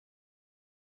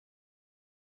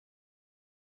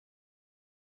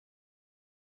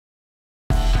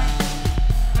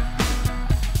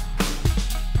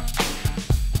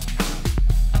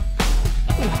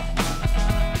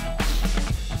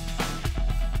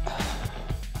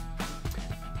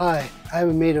Hi, I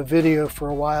haven't made a video for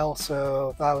a while,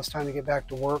 so I thought it was time to get back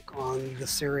to work on the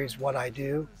series What I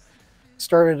Do.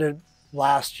 Started it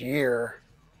last year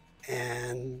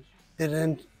and did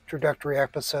an introductory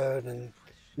episode and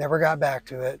never got back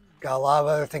to it. Got a lot of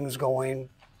other things going.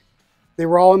 They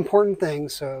were all important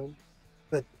things,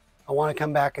 but I want to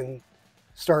come back and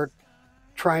start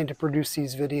trying to produce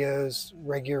these videos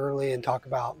regularly and talk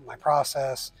about my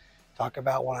process, talk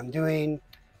about what I'm doing,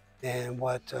 and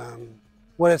what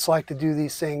it's like to do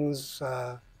these things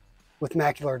with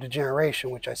macular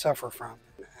degeneration, which I suffer from.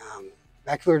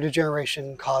 Macular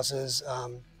degeneration causes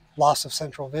loss of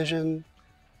central vision.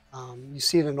 You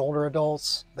see it in older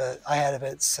adults, but I had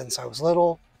it since I was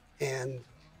little, and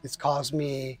it's caused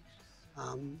me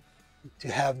to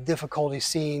have difficulty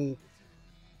seeing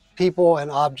people and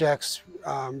objects,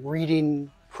 reading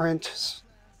print,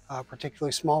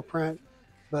 particularly small print,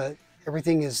 but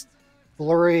everything is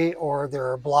blurry or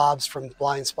there are blobs from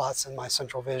blind spots in my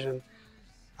central vision.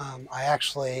 I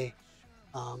actually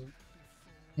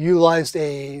utilized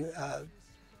I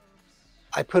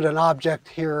put an object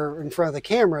here in front of the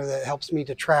camera that helps me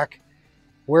to track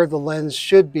where the lens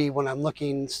should be when I'm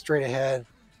looking straight ahead.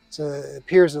 So it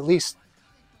appears at least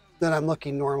that I'm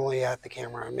looking normally at the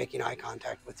camera. I'm making eye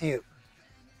contact with you.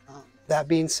 That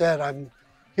being said, I'm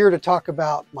here to talk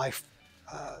about my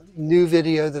new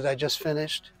video that I just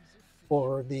finished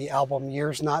for the album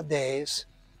Years Not Days.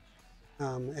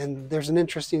 And there's an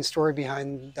interesting story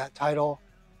behind that title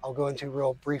I'll go into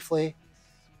real briefly.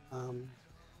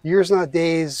 Years Not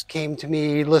Days came to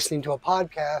me listening to a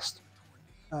podcast,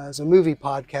 as a movie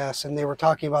podcast, and they were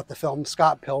talking about the film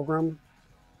Scott Pilgrim.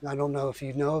 I don't know if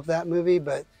you know of that movie,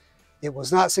 but it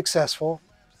was not successful.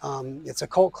 It's a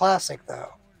cult classic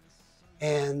though.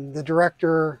 And the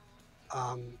director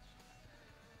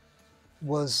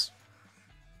was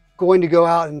going to go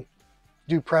out and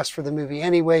do press for the movie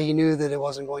anyway. He knew that it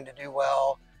wasn't going to do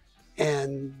well.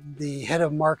 And the head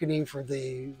of marketing for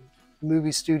the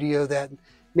movie studio that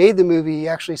made the movie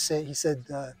actually said,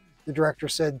 the director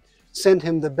said, send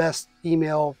him the best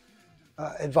email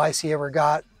advice he ever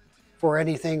got for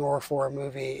anything or for a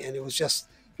movie. And it was just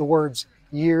the words,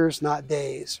 years, not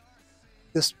days.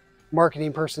 This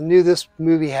marketing person knew this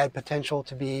movie had potential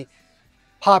to be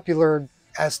popular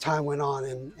as time went on.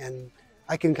 And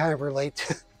I can kind of relate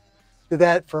to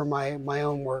that for my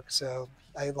own work. So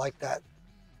I like that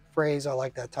phrase. I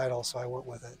like that title. So I went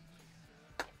with it.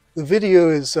 The video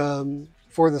is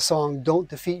for the song Don't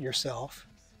Defeat Yourself.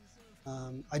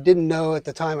 I didn't know at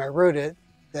the time I wrote it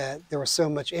that there was so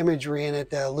much imagery in it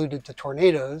that alluded to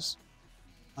tornadoes.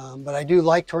 But I do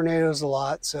like tornadoes a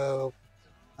lot. So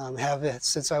have it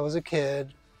since I was a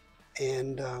kid.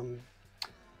 And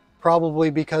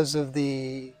probably because of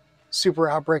the super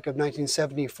outbreak of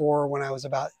 1974 when I was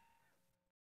about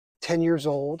 10 years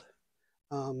old.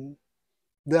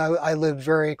 I lived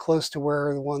very close to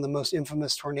where one of the most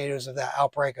infamous tornadoes of that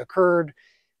outbreak occurred,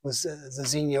 was the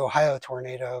Xenia, Ohio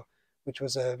tornado, which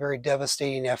was a very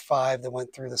devastating F5 that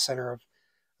went through the center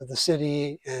of the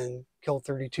city and killed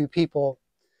 32 people.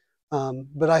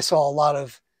 But I saw a lot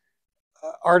of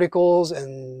articles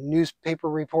and newspaper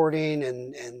reporting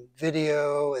and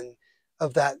video and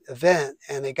of that event,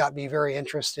 and it got me very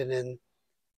interested in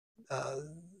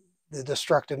the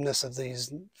destructiveness of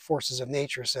these forces of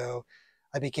nature. So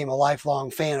I became a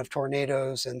lifelong fan of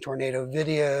tornadoes and tornado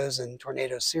videos and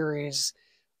tornado series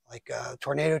like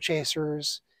Tornado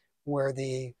Chasers, where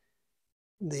these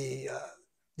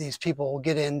people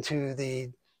get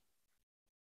into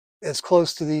as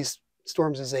close to these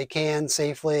storms as they can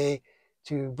safely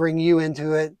to bring you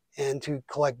into it and to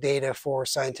collect data for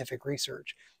scientific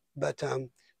research. But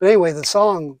anyway, the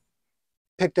song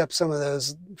picked up some of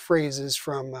those phrases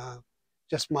from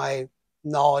just my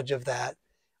knowledge of that.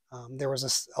 There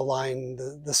was a line,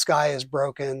 the sky is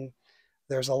broken.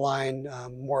 There's a line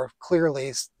more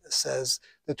clearly says,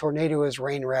 the tornado is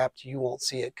rain wrapped, you won't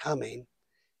see it coming.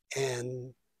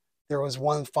 And there was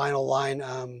one final line,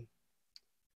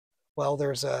 well,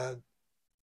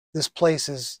 this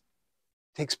place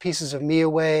takes pieces of me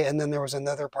away. And then there was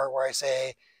another part where I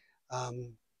say,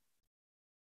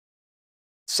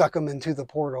 suck them into the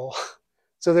portal.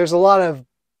 So there's a lot of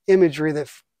imagery that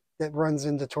runs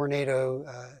into tornado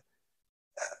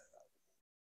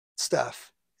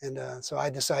stuff. And so I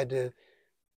decided to,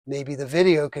 maybe the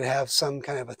video could have some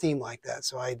kind of a theme like that.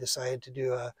 So I decided to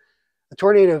do a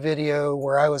tornado video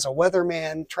where I was a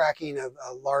weatherman tracking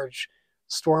a large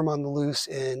storm on the loose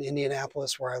in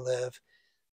Indianapolis, where I live.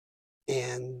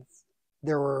 And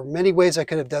there were many ways I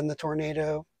could have done the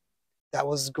tornado. That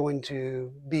was going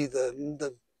to be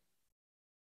the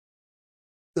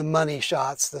the money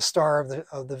shots, the star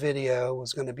of the video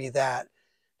was going to be that,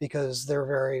 because they're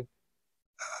very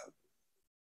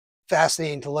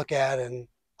fascinating to look at, and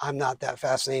I'm not that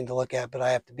fascinating to look at, but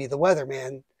I have to be the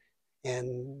weatherman.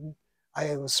 And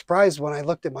I was surprised when I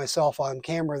looked at myself on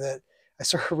camera that I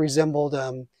sort of resembled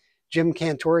Jim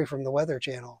Cantore from the Weather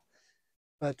Channel.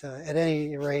 But at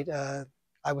any rate,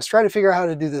 I was trying to figure out how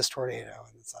to do this tornado,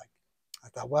 and it's like, I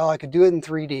thought, well, I could do it in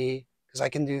 3D because I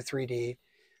can do 3D,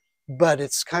 but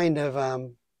it's kind of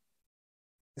a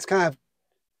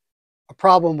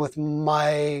problem with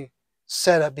my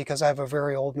setup because I have a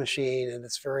very old machine and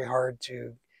it's very hard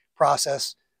to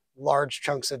process large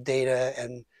chunks of data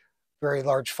and very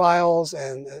large files,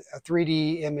 and a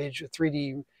 3D image, a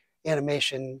 3D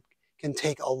animation can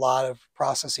take a lot of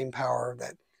processing power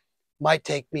that might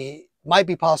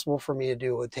be possible for me to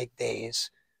do. It would take days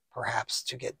perhaps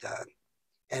to get done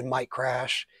and might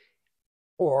crash,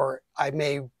 or I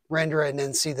may render it and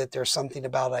then see that there's something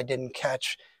about it I didn't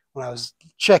catch when I was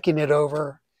checking it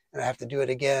over, and I have to do it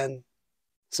again.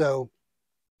 So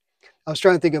I was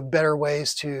trying to think of better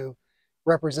ways to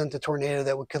represent the tornado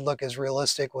that could look as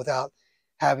realistic without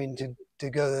having to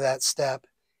go to that step.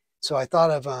 So I thought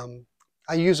of,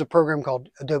 I use a program called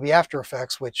Adobe After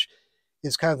Effects, which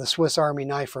is kind of the Swiss Army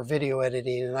knife for video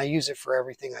editing, and I use it for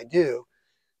everything I do.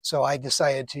 So I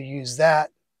decided to use that,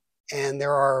 and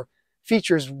there are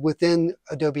features within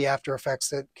Adobe After Effects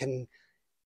that can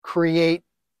create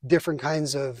different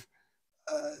kinds of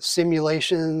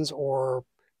simulations or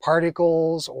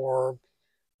particles or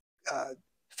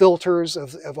filters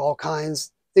of all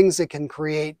kinds, things that can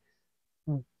create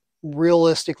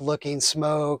realistic looking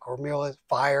smoke or real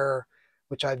fire,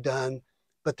 which I've done.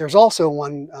 But there's also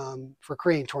one for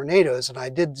creating tornadoes, and I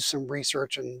did some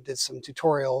research and did some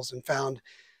tutorials and found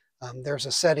there's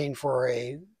a setting for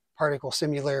a particle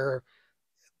simulator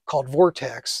called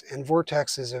Vortex, and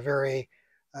Vortex is a very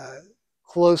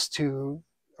close to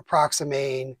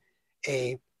approximating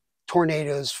a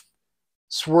tornado's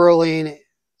swirling,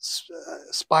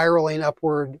 spiraling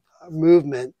upward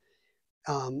movement.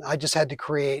 I just had to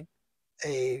create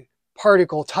a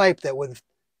particle type that would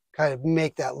kind of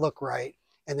make that look right.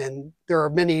 And then there are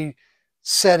many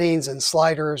settings and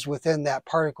sliders within that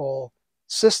particle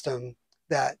system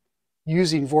that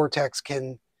using Vortex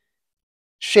can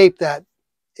shape that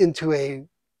into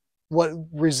what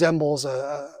resembles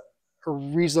a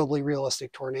reasonably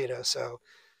realistic tornado. So,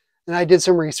 and I did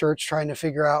some research trying to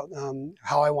figure out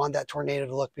how I want that tornado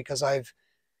to look, because I've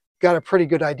got a pretty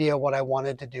good idea what I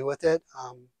wanted to do with it.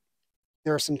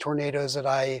 There are some tornadoes that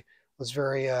I was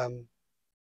very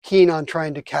keen on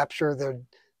trying to capture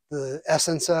the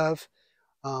essence of.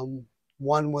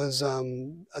 One was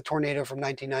a tornado from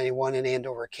 1991 in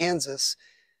Andover, Kansas,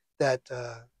 that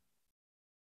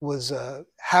was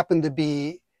happened to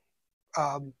be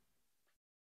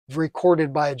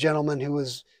recorded by a gentleman who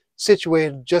was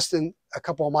situated just a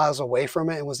couple of miles away from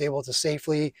it and was able to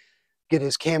safely get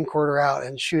his camcorder out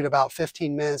and shoot about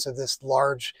 15 minutes of this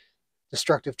large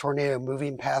destructive tornado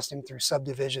moving past him through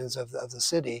subdivisions of the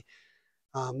city.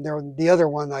 The other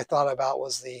one I thought about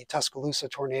was the Tuscaloosa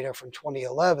tornado from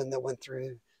 2011 that went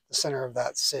through the center of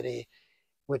that city,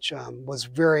 which was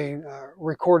very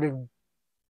recorded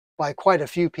by quite a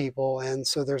few people. And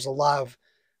so there's a lot of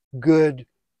good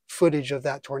footage of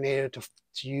that tornado to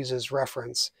use as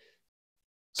reference.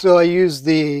 So I use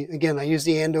the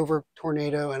Andover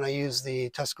tornado, and I use the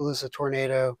Tuscaloosa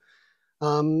tornado,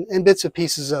 and bits and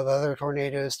pieces of other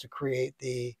tornadoes to create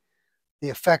the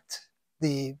effect,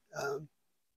 the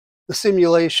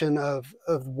simulation of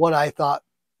what I thought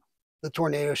the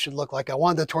tornado should look like. I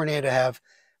wanted the tornado to have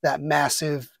that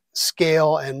massive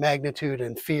scale and magnitude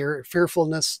and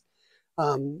fearfulness.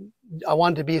 I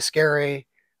wanted it to be scary.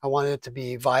 I wanted it to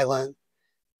be violent,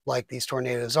 like these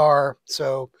tornadoes are.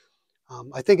 So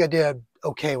I think I did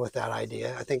okay with that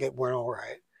idea. I think it went all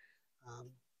right.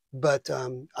 But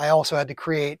I also had to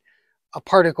create a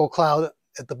particle cloud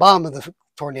at the bottom of the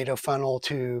tornado funnel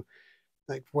to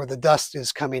like where the dust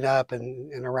is coming up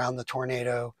and around the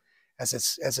tornado as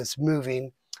it's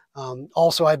moving.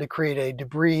 Also, I had to create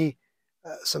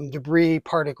some debris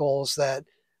particles that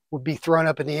would be thrown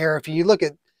up in the air. If you look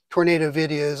at tornado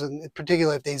videos, and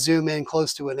particularly if they zoom in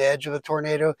close to an edge of a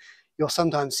tornado, you'll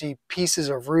sometimes see pieces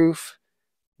of roof,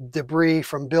 debris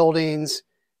from buildings,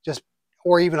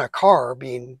 or even a car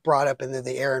being brought up into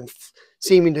the air and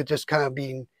seeming to just kind of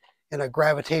be in a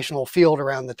gravitational field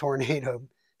around the tornado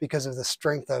because of the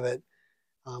strength of it.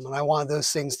 And I wanted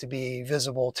those things to be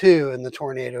visible too in the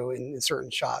tornado in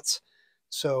certain shots.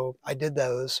 So I did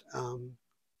those.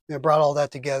 I brought all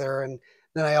that together, and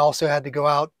then I also had to go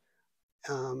out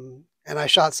and I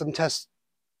shot some test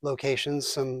locations,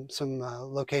 some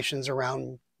locations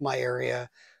around my area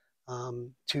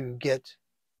to get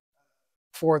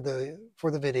for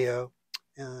the video,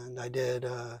 and I did.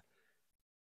 Uh,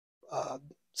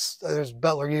 there's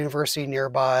Butler University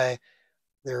nearby.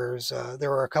 There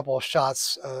were a couple of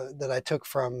shots that I took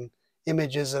from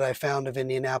images that I found of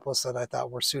Indianapolis that I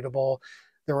thought were suitable.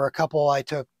 There were a couple I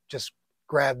took, just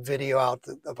grabbed video out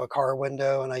of a car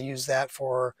window, and I used that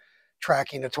for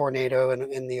tracking a tornado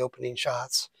in the opening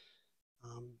shots.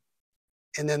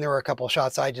 And then there were a couple of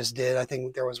shots I just did. I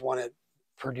think there was one at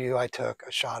Purdue I took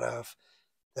a shot of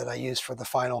that I used for the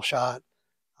final shot.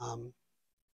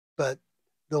 But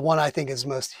the one I think is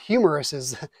most humorous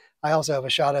is I also have a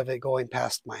shot of it going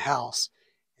past my house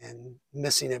and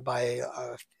missing it by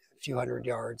a few hundred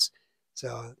yards.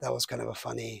 So that was kind of a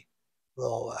funny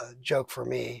little joke for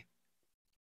me.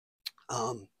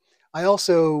 I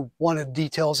also wanted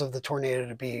details of the tornado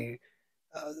to be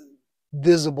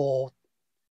visible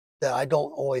that I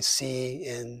don't always see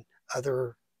in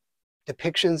other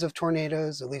depictions of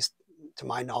tornadoes, at least to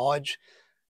my knowledge.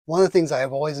 One of the things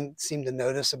I've always seemed to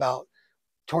notice about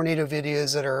tornado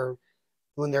videos that are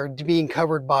when they're being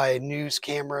covered by news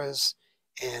cameras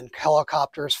and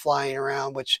helicopters flying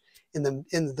around, which in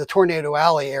the Tornado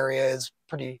Alley area is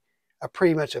pretty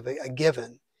much of a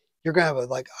given. You're going to have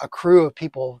like a crew of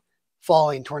people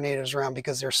following tornadoes around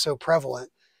because they're so prevalent.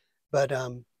 But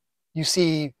you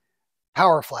see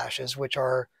power flashes, which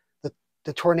are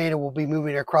the tornado will be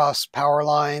moving across power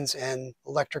lines and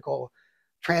electrical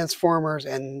transformers,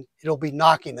 and it'll be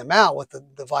knocking them out with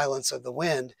the violence of the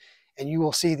wind. And you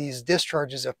will see these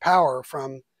discharges of power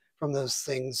from those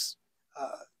things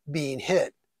being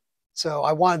hit. So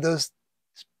I wanted those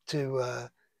to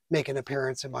make an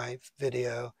appearance in my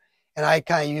video. And I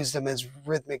kind of use them as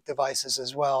rhythmic devices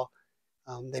as well.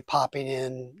 They popping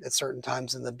in at certain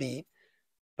times in the beat.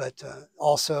 But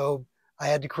also I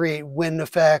had to create wind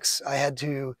effects. I had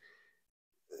to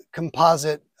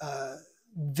composite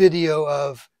video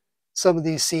of some of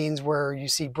these scenes where you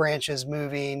see branches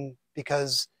moving,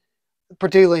 because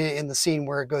particularly in the scene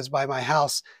where it goes by my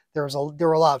house, there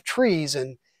were a lot of trees,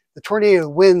 and the tornado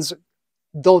winds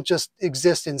don't just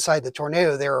exist inside the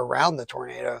tornado, they're around the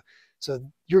tornado.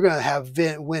 So you're going to have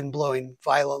wind blowing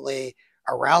violently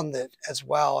around it as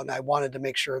well. And I wanted to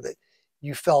make sure that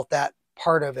you felt that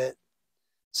part of it.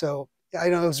 So I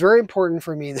know it was very important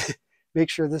for me to make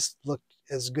sure this looked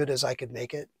as good as I could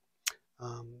make it.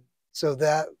 So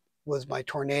that was my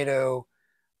tornado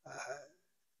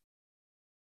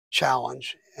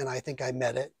challenge, and I think I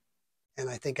met it. And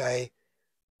I think I,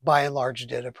 by and large,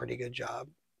 did a pretty good job.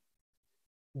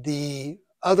 The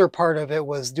other part of it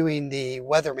was doing the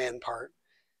weatherman part.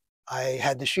 I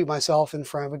had to shoot myself in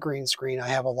front of a green screen. I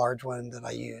have a large one that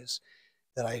I use,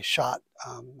 that I shot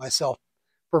myself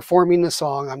performing the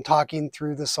song. I'm talking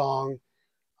through the song.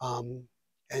 And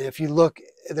if you look,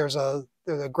 there's a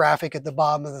graphic at the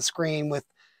bottom of the screen with,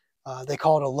 they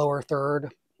call it a lower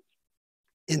third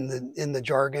in the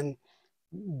jargon,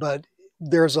 but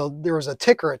there was a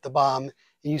ticker at the bottom,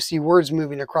 and you see words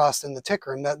moving across in the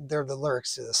ticker, and they're the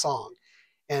lyrics to the song.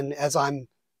 And as I'm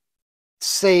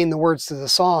saying the words to the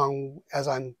song, as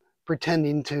I'm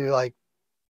pretending to like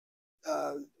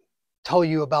tell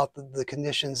you about the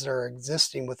conditions that are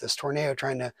existing with this tornado,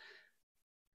 trying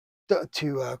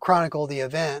to chronicle the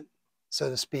event, so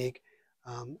to speak.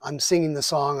 I'm singing the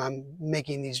song, I'm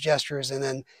making these gestures, and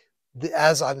then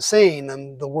as I'm saying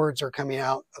them, the words are coming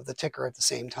out of the ticker at the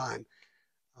same time.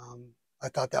 I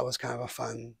thought that was kind of a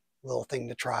fun little thing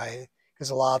to try, because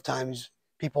a lot of times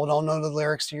people don't know the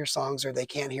lyrics to your songs, or they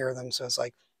can't hear them. So it's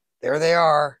like, there they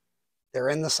are, they're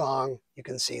in the song, you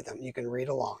can see them, you can read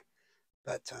along.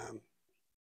 But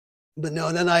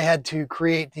no, then I had to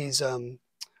create these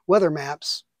weather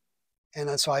maps.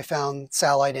 And so I found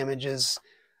satellite images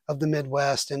of the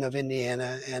Midwest and of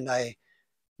Indiana, and I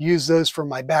used those for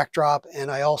my backdrop. And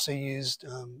I also used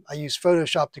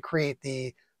Photoshop to create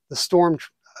the storm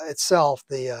itself,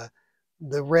 the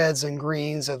reds and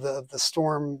greens of the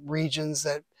storm regions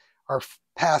that are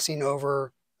passing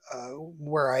over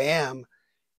where I am,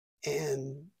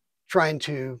 and trying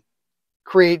to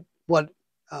create what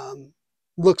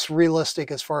looks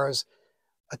realistic as far as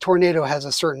a tornado has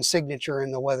a certain signature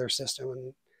in the weather system.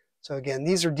 And so again,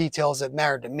 these are details that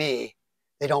matter to me.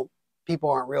 People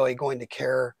aren't really going to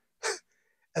care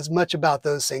as much about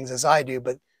those things as I do,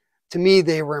 but to me,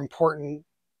 they were important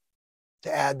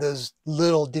to add those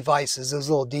little devices, those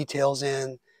little details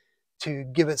in, to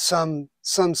give it some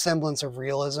semblance of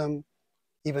realism,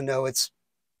 even though it's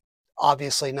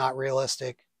obviously not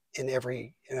realistic in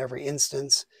every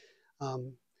instance.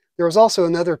 There was also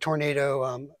another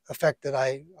tornado effect that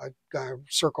I gotta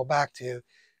circle back to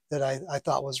that I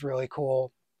thought was really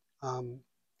cool.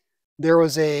 There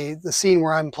was the scene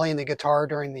where I'm playing the guitar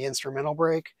during the instrumental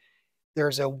break.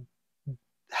 There's a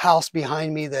house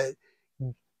behind me that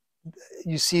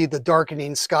you see the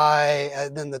darkening sky,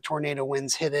 and then the tornado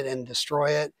winds hit it and destroy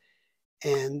it.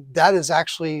 And that is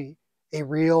actually a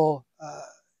real,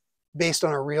 based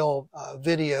on a real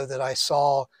video that I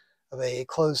saw of a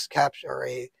closed capture or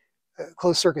a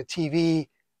closed circuit TV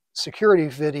security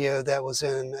video that was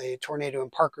in a tornado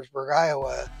in Parkersburg,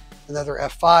 Iowa, another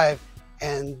F5,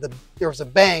 and there was a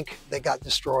bank that got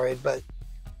destroyed, but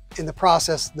in the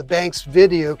process, the bank's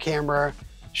video camera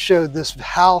showed this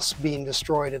house being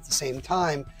destroyed at the same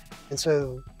time. And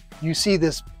so you see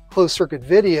this closed circuit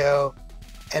video,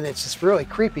 and it's just really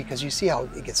creepy because you see how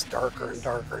it gets darker and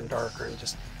darker and darker and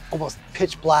just almost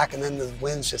pitch black, and then the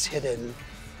winds just hit it and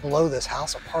blow this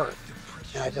house apart.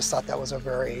 And I just thought that was a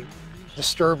very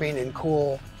disturbing and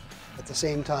cool at the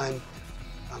same time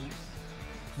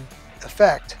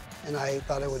effect, and I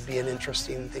thought it would be an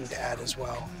interesting thing to add as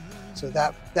well. So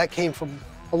that came from,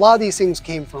 a lot of these things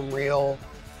came from real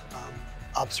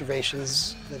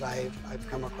observations that I've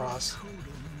come across.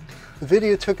 The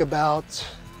video took about,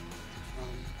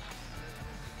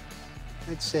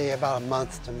 I'd say about a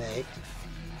month to make,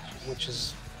 which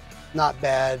is not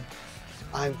bad.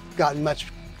 I've gotten much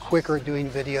quicker at doing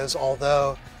videos,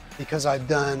 although because I've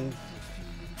done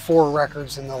 4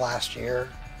 records in the last year,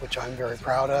 which I'm very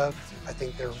proud of. I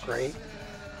think they're great.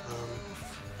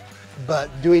 But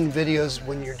doing videos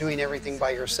when you're doing everything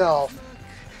by yourself,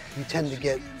 you tend to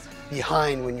get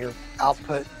behind when your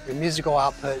musical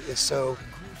output is so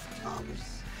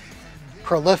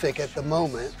prolific at the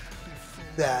moment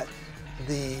that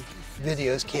the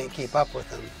videos can't keep up with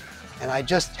them. And I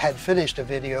just had finished a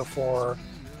video for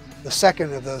the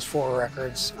second of those 4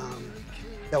 records.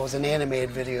 That was an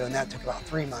animated video, and that took about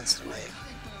 3 months to make.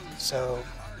 So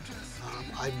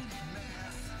I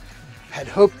had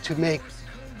hoped to make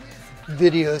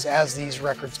videos as these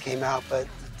records came out, but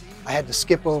I had to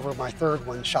skip over my third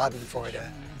one, Schadenfreude,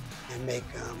 and make,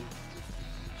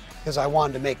 because I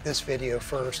wanted to make this video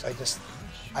first.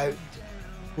 I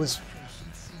was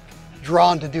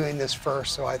drawn to doing this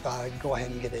first, so I thought I'd go ahead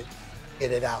and get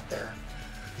it out there.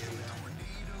 And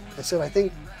I said, I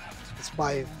think it's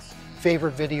my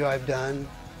favorite video I've done.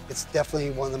 It's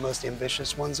definitely one of the most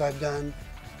ambitious ones I've done.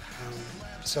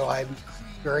 So I'm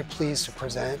very pleased to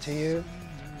present it to you,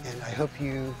 and I hope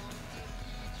you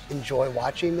enjoy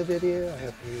watching the video. I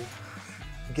hope you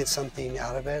get something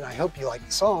out of it. I hope you like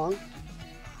the song.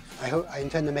 I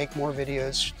intend to make more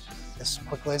videos as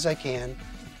quickly as I can,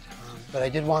 but I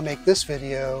did want to make this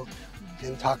video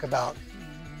and talk about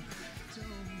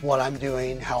what I'm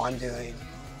doing, how I'm doing.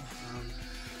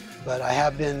 But I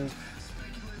have been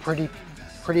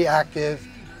pretty active,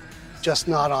 just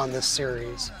not on this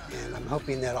series, and I'm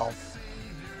hoping that I'll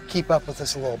keep up with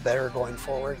this a little better going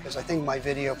forward, because I think my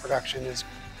video production is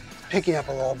picking up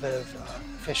a little bit of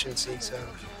efficiency. So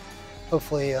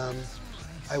hopefully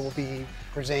I will be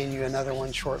presenting you another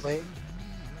one shortly.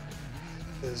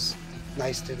 It was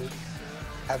nice to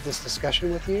have this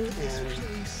discussion with you, and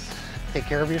take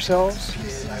care of yourselves,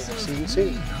 and I will see you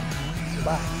soon.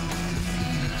 Goodbye.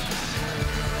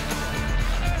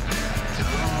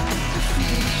 Don't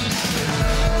defeat